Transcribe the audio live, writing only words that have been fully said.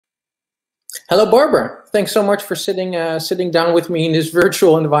Hello, Barbara. Thanks so much for sitting down with me in this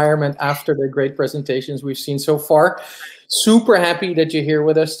virtual environment after the great presentations we've seen so far. Super happy that you're here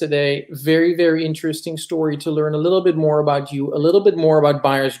with us today. Very, very interesting story to learn a little bit more about you, a little bit more about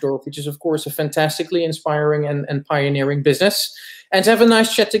Beiersdorf, which is, of course, a fantastically inspiring and pioneering business, and to have a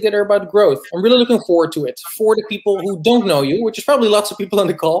nice chat together about growth. I'm really looking forward to it. For the people who don't know you, which is probably lots of people on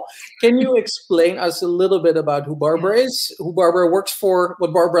the call, can you explain us a little bit about who Barbara is, who Barbara works for,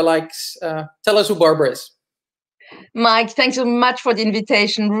 what Barbara likes? Tell us who Barbara is. Mike, thanks so much for the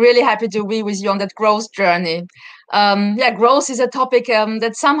invitation. Really happy to be with you on that growth journey. Growth is a topic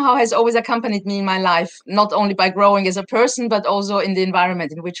that somehow has always accompanied me in my life, not only by growing as a person, but also in the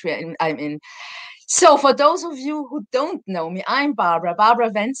environment in which I'm in. So for those of you who don't know me, I'm Barbara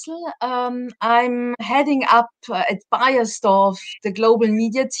Wentzel. I'm heading up at Beiersdorf, the global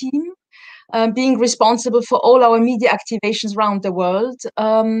media team, being responsible for all our media activations around the world.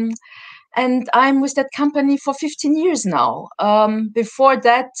 And I'm with that company for 15 years now. Before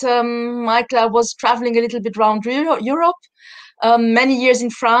that, Michael, I was traveling a little bit around Europe, many years in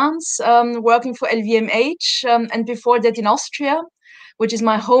France, working for LVMH, and before that in Austria, which is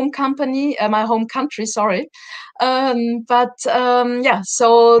my home company, my home country, sorry. So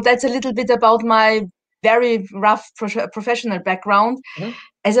that's a little bit about my very rough professional background. Mm-hmm.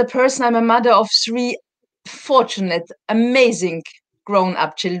 As a person, I'm a mother of 3 fortunate, amazing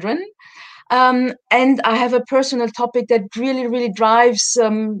grown-up children. And I have a personal topic that really drives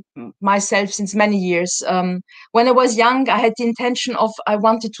myself since many years. When I was young, I had the intention of, I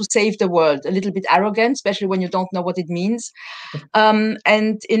wanted to save the world, a little bit arrogant, especially when you don't know what it means.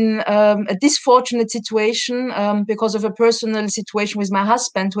 And in a disfortunate situation, because of a personal situation with my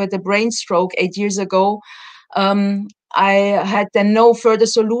husband who had a brain stroke 8 years ago, I had then no further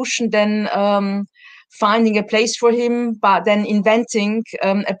solution than finding a place for him, but then inventing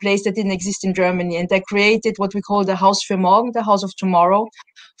a place that didn't exist in Germany. And I created what we call the Haus für Morgen, the House of Tomorrow,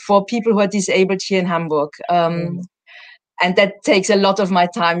 for people who are disabled here in Hamburg. And that takes a lot of my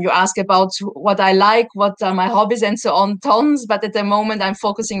time. You ask about what I like, what are my hobbies, and so on, tons. But at the moment, I'm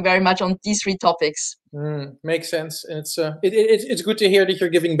focusing very much on these 3 topics. Makes sense. And it's good to hear that you're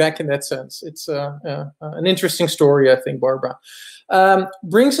giving back in that sense. It's an interesting story, I think, Barbara.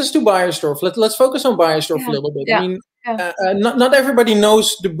 Brings us to Beiersdorf. Let's focus on Beiersdorf a little bit. Yeah. I mean, not everybody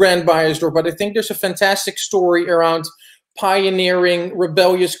knows the brand Beiersdorf, but I think there's a fantastic story around pioneering,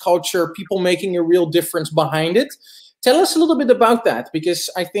 rebellious culture, people making a real difference behind it. Tell us a little bit about that, because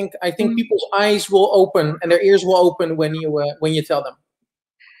I think people's eyes will open and their ears will open when you tell them.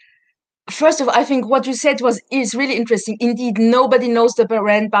 First of all, I think what you said is really interesting. Indeed, nobody knows the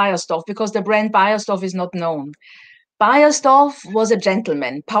brand Beiersdorf because the brand Beiersdorf is not known. Beiersdorf was a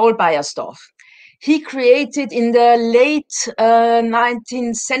gentleman, Paul Beiersdorf. He created in the late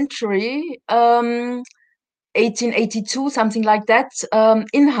 19th century, 1882, something like that,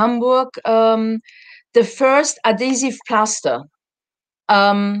 in Hamburg, the first adhesive plaster.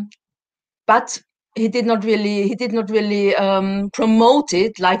 But he did not really promote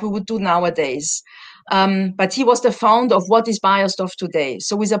it like we would do nowadays. But he was the founder of what is Beiersdorf today.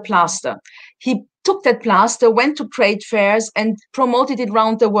 So with a plaster, he took that plaster, went to trade fairs and promoted it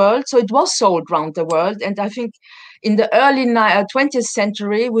around the world. So it was sold around the world. And I think in the early 20th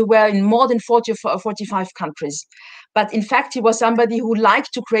century, we were in more than 40 or 45 countries. But in fact, he was somebody who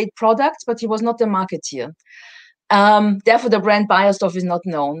liked to create products, but he was not a marketeer. Therefore, the brand Beiersdorf is not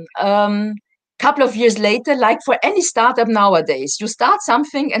known. Couple of years later, like for any startup nowadays, you start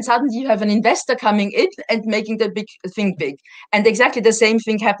something and suddenly you have an investor coming in and making the big thing big. And exactly the same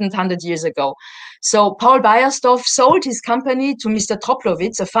thing happened 100 years ago. So Paul Beiersdorf sold his company to Mr.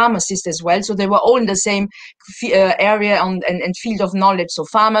 Toplowitz, a pharmacist as well. So they were all in the same area and field of knowledge. So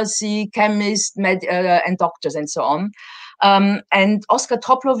pharmacy, chemists, and doctors and so on. And Oskar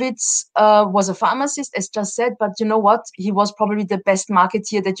Toplowitz was a pharmacist, as just said, but you know what? He was probably the best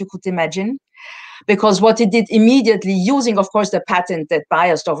marketeer that you could imagine, because what he did immediately, using, of course, the patent that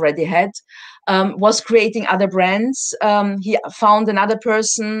Beiersdorf already had, was creating other brands. He found another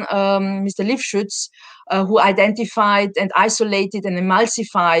person, Mr. Lifschütz, who identified and isolated an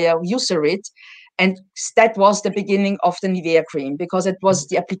emulsifier, Eucerit, and that was the beginning of the Nivea cream, because it was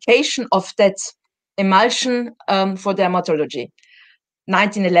the application of that emulsion for dermatology.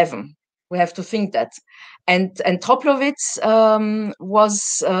 1911, we have to think that. And Toplowitz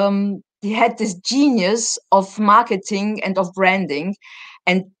he had this genius of marketing and of branding,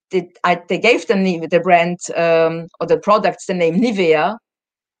 and they gave the brand or the products the name Nivea.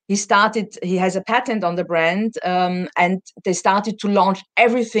 He has a patent on the brand, and they started to launch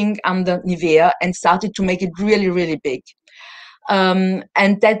everything under Nivea and started to make it really, really big.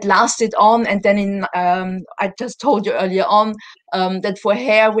 And that lasted on. And then I just told you earlier on that for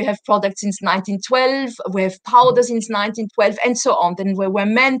hair, we have products since 1912, we have powder since 1912, and so on. Then there were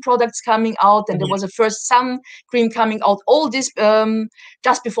men products coming out, and there was a first sun cream coming out, all this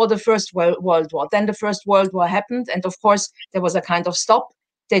just before the First World War. Then the First World War happened, and of course, there was a kind of stop.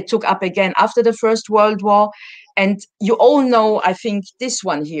 They took up again after the First World War. And you all know, I think, this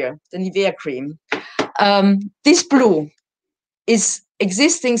one here, the Nivea cream. This blue is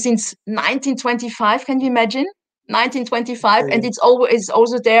existing since 1925. Can you imagine? 1925, and it's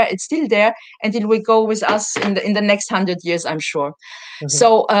also there. It's still there, and it will go with us in the next 100 years, I'm sure.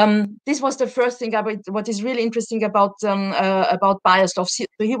 So this was the first thing about what is really interesting about Beiersdorf. So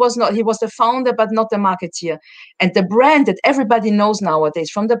he was the founder, but not the marketeer. And the brand that everybody knows nowadays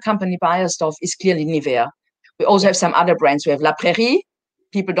from the company Beiersdorf is clearly Nivea. We also have some other brands. We have La Prairie.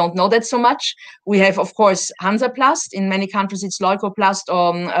 People don't know that so much. We have, of course, Hansaplast. In many countries, it's Leukoplast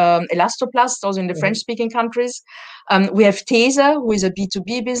or Elastoplast, also in the French-speaking countries. We have Tesa, who is a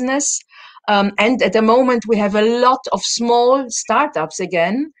B2B business. And at the moment, we have a lot of small startups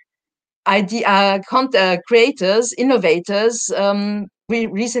again, creators, innovators. We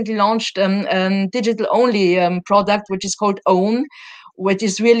recently launched a digital-only product, which is called Own, which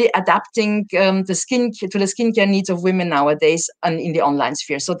is really adapting to the skincare needs of women nowadays in the online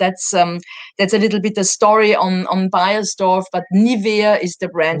sphere. So that's a little bit the story on Beiersdorf, but Nivea is the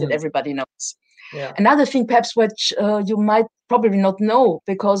brand that everybody knows. Yeah. Another thing, perhaps, which you might probably not know,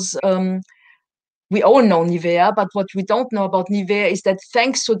 because we all know Nivea, but what we don't know about Nivea is that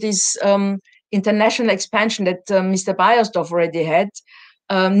thanks to this international expansion that Mr. Beiersdorf already had,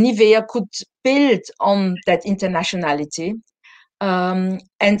 Nivea could build on that internationality.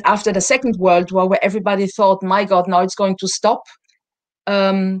 And after the Second World War, where everybody thought, my God, now it's going to stop,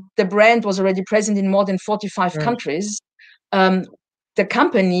 the brand was already present in more than 45 countries. The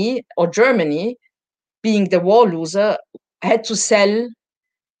company, or Germany, being the war loser, had to sell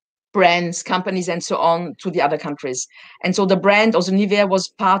brands, companies, and so on to the other countries. And so the brand, also Nivea, was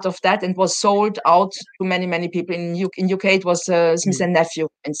part of that and was sold out to many, many people. In UK, it was Smith & Nephew,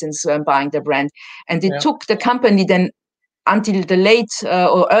 for instance, buying the brand. And it took the company then until the late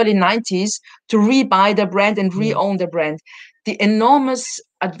or early 90s to rebuy the brand and re-own the brand. The enormous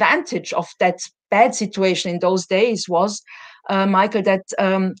advantage of that bad situation in those days was, Michael,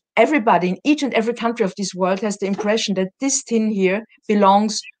 that everybody in each and every country of this world has the impression that this tin here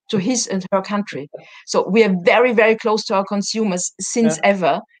belongs to his and her country. So we are very, very close to our consumers since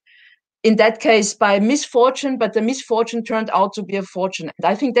ever. In that case, by misfortune, but the misfortune turned out to be a fortune. And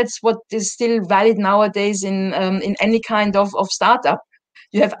I think that's what is still valid nowadays in any kind of startup.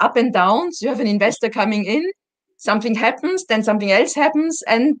 You have up and downs. You have an investor coming in, something happens, then something else happens,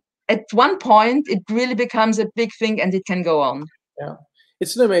 and at one point, it really becomes a big thing, and it can go on. Yeah.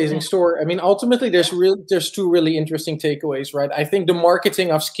 It's an amazing story. I mean, ultimately, there's two really interesting takeaways, right? I think the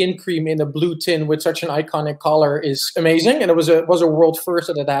marketing of skin cream in a blue tin with such an iconic color is amazing, and it was a world first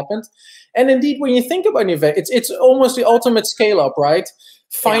that it happened. And indeed, when you think about Nivea, it's almost the ultimate scale up, right?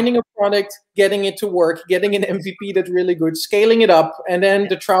 Finding a product, getting it to work, getting an MVP that's really good, scaling it up, and then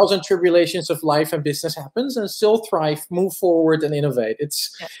the trials and tribulations of life and business happens, and still thrive, move forward, and innovate.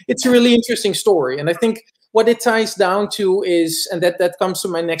 It's a really interesting story, and I think what it ties down to is, and that comes to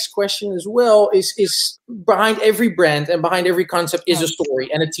my next question as well, is behind every brand and behind every concept is a story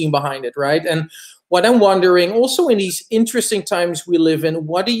and a team behind it, right? And what I'm wondering, also in these interesting times we live in,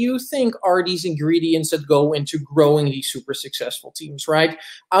 what do you think are these ingredients that go into growing these super successful teams, right?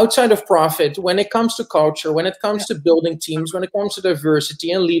 Outside of profit, when it comes to culture, when it comes to building teams, when it comes to diversity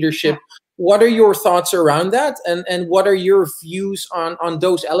and leadership, what are your thoughts around that? And what are your views on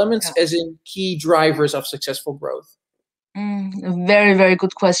those elements as in key drivers of successful growth? A very, very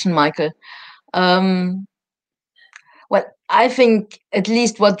good question, Michael. Well, I think at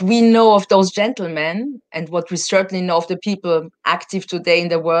least what we know of those gentlemen and what we certainly know of the people active today in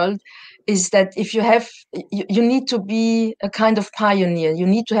the world is that if you have, you need to be a kind of pioneer. You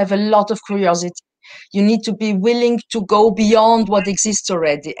need to have a lot of curiosity. You need to be willing to go beyond what exists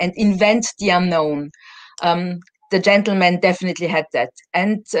already and invent the unknown. The gentleman definitely had that.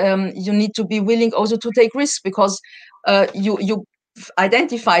 And you need to be willing also to take risks, because you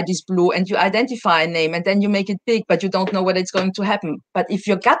identify this blue and you identify a name and then you make it big, but you don't know whether it's going to happen. But if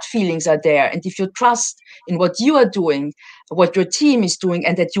your gut feelings are there and if you trust in what you are doing, what your team is doing,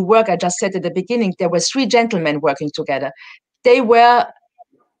 and that you work, I just said at the beginning, there were 3 gentlemen working together. They were,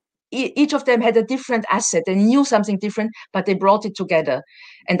 each of them had a different asset. They knew something different, but they brought it together.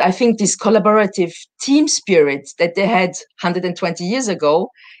 And I think this collaborative team spirit that they had 120 years ago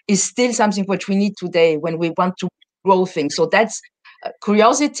is still something which we need today when we want to growing. So that's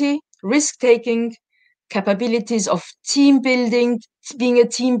curiosity, risk-taking, capabilities of team building, being a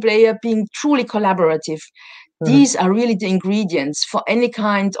team player, being truly collaborative. These are really the ingredients for any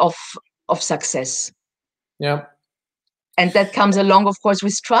kind of success. Yeah. And that comes along, of course,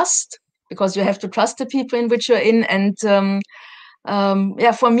 with trust, because you have to trust the people in which you're in. And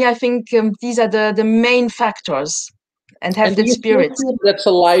yeah, for me, I think these are the main factors, and have that spirit. That's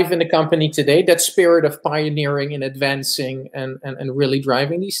alive in the company today, that spirit of pioneering and advancing and really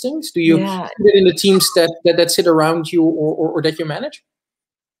driving these things. Do you put it in the teams that sit around you or that you manage?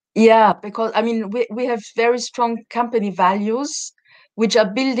 Yeah, because I mean, we have very strong company values, which are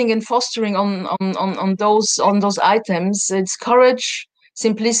building and fostering on those items. It's courage,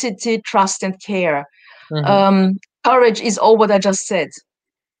 simplicity, trust, and care. Courage is all what I just said.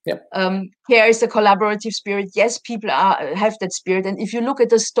 Yep. Care is a collaborative spirit. Yes, people have that spirit. And if you look at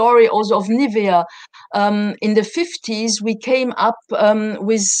the story also of Nivea, in the 50s, we came up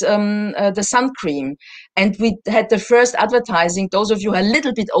with the sun cream, and we had the first advertising. Those of you who are a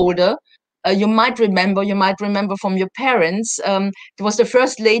little bit older, you might remember from your parents, there was the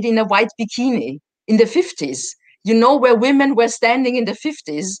first lady in a white bikini in the 50s. You know where women were standing in the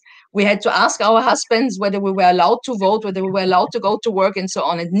 50s. We had to ask our husbands whether we were allowed to vote, whether we were allowed to go to work, and so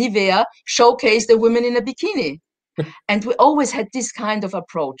on. And Nivea showcased the women in a bikini. And we always had this kind of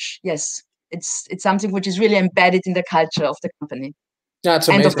approach. Yes, it's something which is really embedded in the culture of the company. That's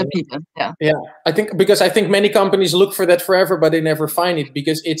amazing. And of the people. Yeah. Yeah. I think many companies look for that forever, but they never find it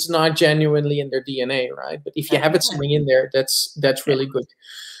because it's not genuinely in their DNA, right? But if you have it sitting in there, that's really good.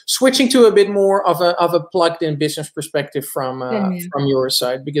 Switching to a bit more of a plugged-in business perspective from your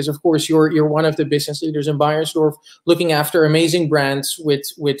side, because of course you're one of the business leaders in Beiersdorf, looking after amazing brands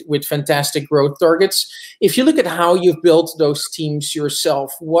with fantastic growth targets. If you look at how you've built those teams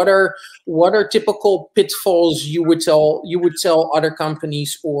yourself, what are typical pitfalls you would tell other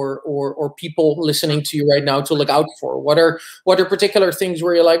companies or people listening to you right now to look out for? What are particular things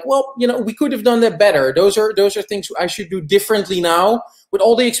where you're like, well, we could have done that better. Those are things I should do differently now. With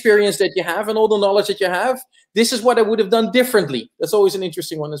all the experience that you have and all the knowledge that you have, this is what I would have done differently. That's always an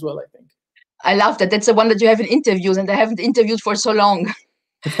interesting one as well, I think. I love that. That's the one that you have in interviews, and I haven't interviewed for so long.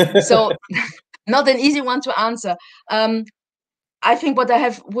 So not an easy one to answer. I think what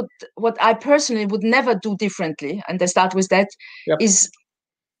I personally would never do differently, and I start with that, is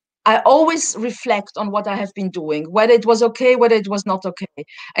I always reflect on what I have been doing, whether it was okay, whether it was not okay.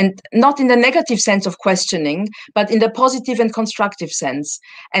 And not in the negative sense of questioning, but in the positive and constructive sense.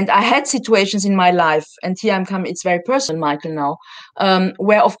 And I had situations in my life, and here I'm coming, it's very personal, Michael, now,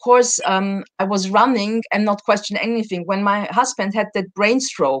 where, of course, I was running and not questioning anything. When my husband had that brain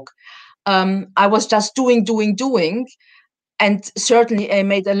stroke, I was just doing. And certainly I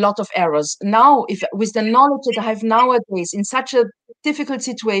made a lot of errors. Now, with the knowledge that I have nowadays in such a difficult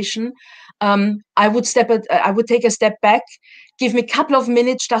situation, I would take a step back, give me a couple of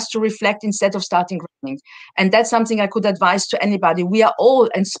minutes just to reflect instead of starting running. And that's something I could advise to anybody. We are all,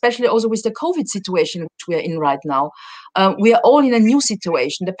 and especially also with the COVID situation which we are in right now, we are all in a new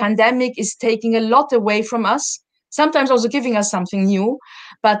situation. The pandemic is taking a lot away from us, sometimes also giving us something new,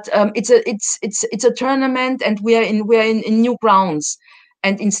 but it's a tournament, and we're in new grounds.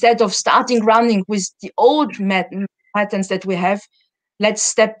 And instead of starting running with the old patterns that we have, let's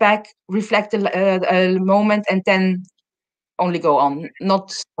step back, reflect a moment, and then only go on. Not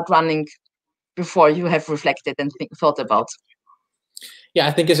start running before you have reflected and thought about. Yeah,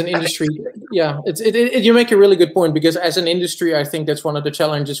 I think as an industry, you make a really good point, because as an industry, I think that's one of the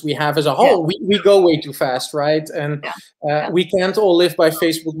challenges we have as a whole. We go way too fast, right? And we can't all live by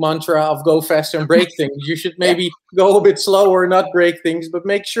Facebook mantra of go faster and break things. You should maybe go a bit slower, not break things, but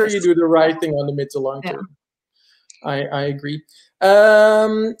make sure you do the right thing on the mid to long term. I agree.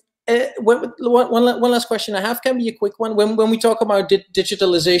 One last question I have can be a quick one. When we talk about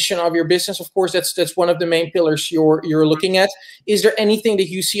digitalization of your business, of course, that's one of the main pillars you're looking at. Is there anything that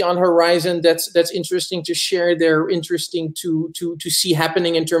you see on horizon that's interesting to share there, interesting to see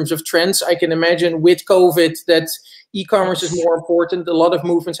happening in terms of trends? I can imagine with COVID that e-commerce is more important. A lot of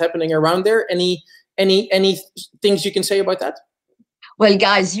movements happening around there. Any things you can say about that? Well,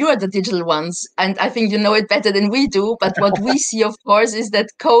 guys, you are the digital ones, and I think you know it better than we do. But what we see, of course, is that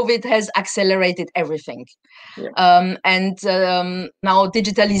COVID has accelerated everything. Yeah. Now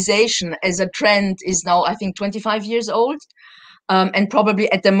digitalization as a trend is now, I think, 25 years old. And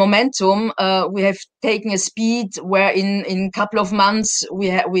probably at the momentum, we have taken a speed where in a couple of months,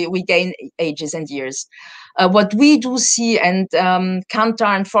 we gain ages and years. What we do see, and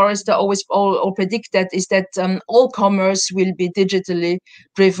Kantar and Forrester always all predict that, is that all commerce will be digitally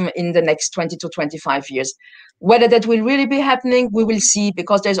driven in the next 20 to 25 years. Whether that will really be happening, we will see,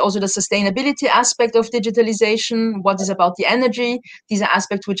 because there's also the sustainability aspect of digitalization. What is about the energy? These are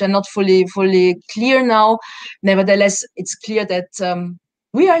aspects which are not fully clear now. Nevertheless, it's clear that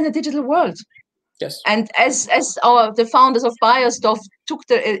we are in a digital world. Yes. And as the founders of Beiersdorf took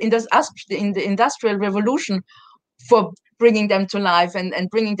in the industrial revolution for bringing them to life and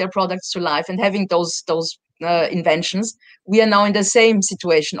bringing their products to life and having those inventions, we are now in the same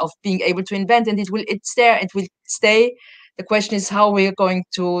situation of being able to invent, and it's there, it will stay. The question is how we are going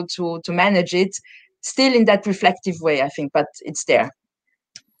to manage it, still in that reflective way, I think, but it's there.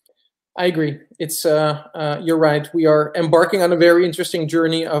 I agree. It's you're right. We are embarking on a very interesting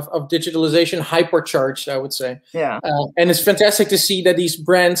journey of digitalization, hypercharged, I would say. Yeah. And it's fantastic to see that these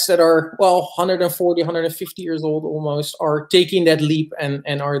brands that are, well, 140, 150 years old almost, are taking that leap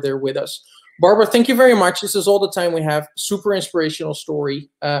and are there with us. Barbara, thank you very much. This is all the time we have. Super inspirational story.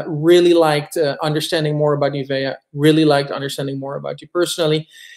 Really liked understanding more about Nivea. Really liked understanding more about you personally.